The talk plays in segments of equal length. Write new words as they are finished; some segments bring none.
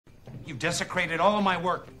You desecrated all of my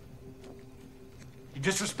work. You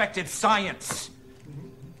disrespected science.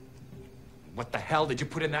 What the hell did you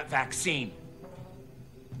put in that vaccine?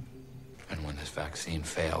 And when this vaccine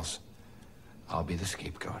fails, I'll be the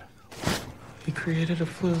scapegoat. He created a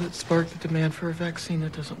flu that sparked the demand for a vaccine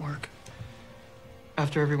that doesn't work.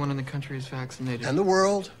 After everyone in the country is vaccinated... And the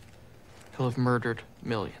world? He'll have murdered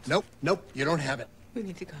millions. Nope, you don't have it. We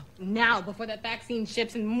need to go now before that vaccine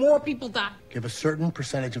ships and more people die. Give a certain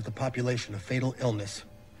percentage of the population a fatal illness,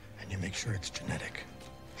 and you make sure it's genetic.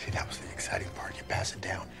 See, that was the exciting part. You pass it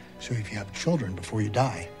down. So if you have children before you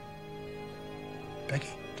die... Becky,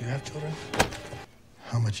 do you have children?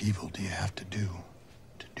 How much evil do you have to do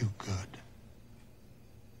good?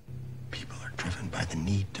 People are driven by the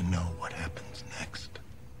need to know what happens next.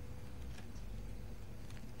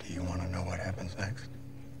 Do you want to know what happens next?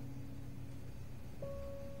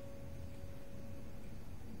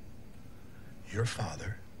 Your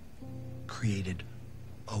father created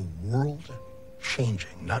a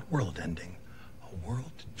world-changing, not world-ending, a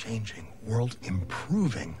world-changing,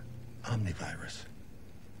 world-improving omnivirus.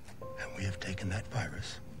 And we have taken that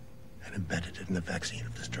virus and embedded it in the vaccine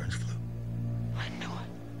of this Stearns flu. I knew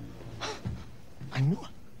it. I knew it.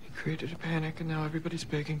 He created a panic, and now everybody's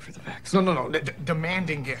begging for the vaccine. No.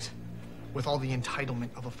 Demanding it with all the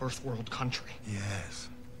entitlement of a first world country. Yes.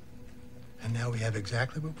 And now we have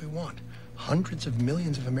exactly what we want. Hundreds of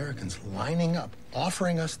millions of Americans lining up,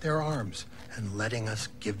 offering us their arms, and letting us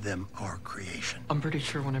give them our creation. I'm pretty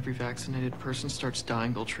sure when every vaccinated person starts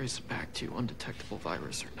dying, they'll trace it back to undetectable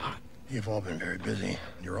virus or not. You've all been very busy.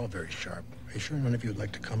 You're all very sharp. Are you sure none of you would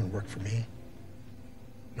like to come and work for me?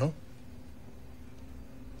 No?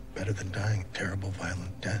 Better than dying a terrible,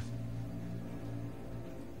 violent death?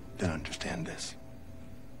 Then understand this.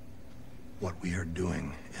 What we are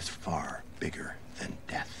doing is far bigger than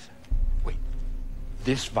death. Wait,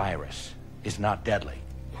 this virus is not deadly.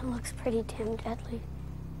 It looks pretty damn deadly.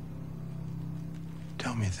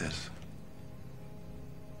 Tell me this.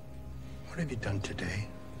 What have you done today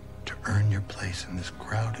to earn your place in this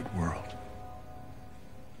crowded world?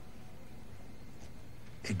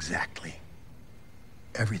 Exactly.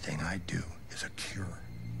 Everything I do is a cure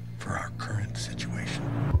for our current situation.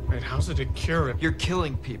 Wait, how's it a cure? You're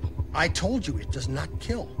killing people. I told you it does not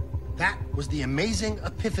kill. That was the amazing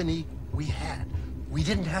epiphany we had. We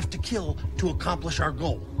didn't have to kill to accomplish our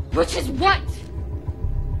goal. Which is what?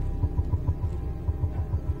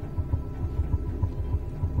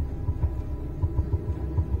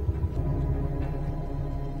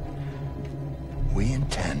 We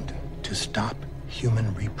intend to stop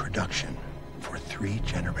human reproduction for 3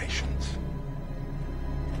 generations.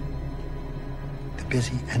 The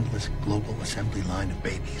busy, endless global assembly line of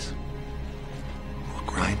babies will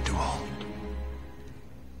grind to a halt.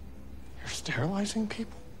 You're sterilizing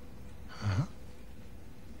people? Uh-huh.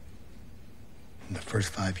 In the first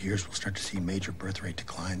 5 years, we'll start to see major birth rate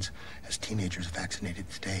declines as teenagers vaccinated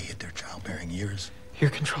today hit their childbearing years.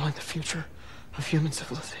 You're controlling the future of human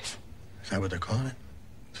civilization. Is that what they're calling it?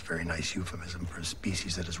 It's a very nice euphemism for a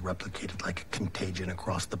species that has replicated like a contagion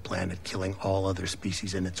across the planet, killing all other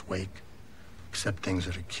species in its wake. Except things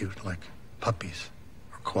that are cute, like puppies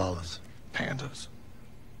or koalas. Pandas.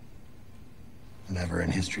 Never in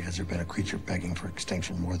history has there been a creature begging for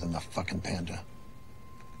extinction more than the fucking panda.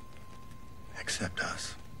 Except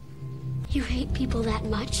us. You hate people that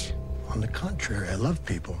much? On the contrary, I love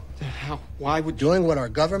people. Then how? Why would you? Doing what our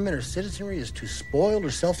government or citizenry is too spoiled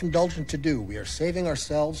or self-indulgent to do. We are saving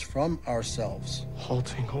ourselves from ourselves.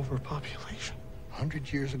 Halting overpopulation.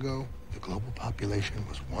 100 years ago, the global population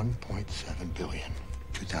was 1.7 billion.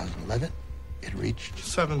 2011, it reached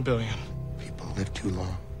 7 billion. People live too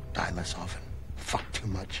long, die less often, fuck too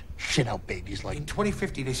much, shit out babies like... In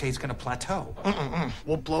 2050, they say it's gonna plateau.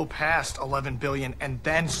 We'll blow past 11 billion and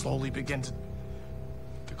then slowly begin to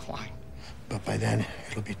decline. But by then,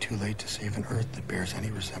 it'll be too late to save an Earth that bears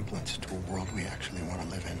any resemblance to a world we actually want to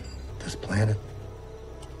live in. This planet.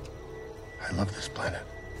 I love this planet.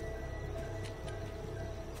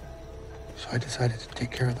 So I decided to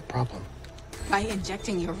take care of the problem. By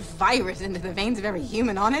injecting your virus into the veins of every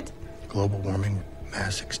human on it? Global warming,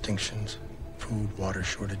 mass extinctions, food, water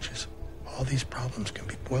shortages. All these problems can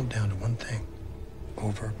be boiled down to one thing.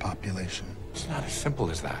 Overpopulation. It's not as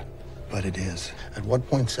simple as that. But it is. At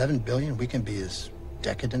 1.7 billion, we can be as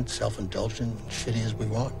decadent, self-indulgent, and shitty as we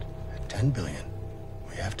want. At 10 billion,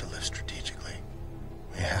 we have to live strategically.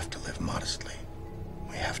 We have to live modestly.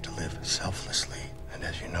 We have to live selflessly. And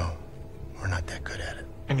as you know, we're not that good at it.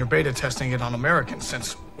 And you're beta testing it on Americans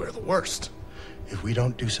since we're the worst. If we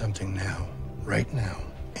don't do something now, right now,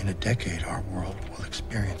 in a decade, our world will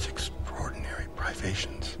experience extraordinary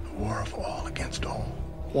privations, a war of all against all.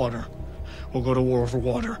 Water. We'll go to war over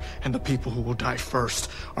water, and the people who will die first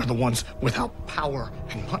are the ones without power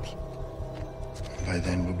and money. By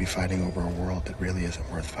then, we'll be fighting over a world that really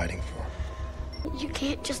isn't worth fighting for. You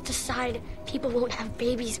can't just decide people won't have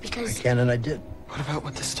babies because... I can and I did. What about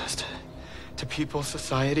what this does to people,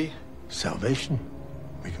 society? Salvation.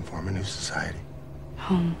 We can form a new society.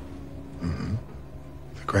 Home. Mm-hmm.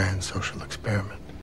 The grand social experiment.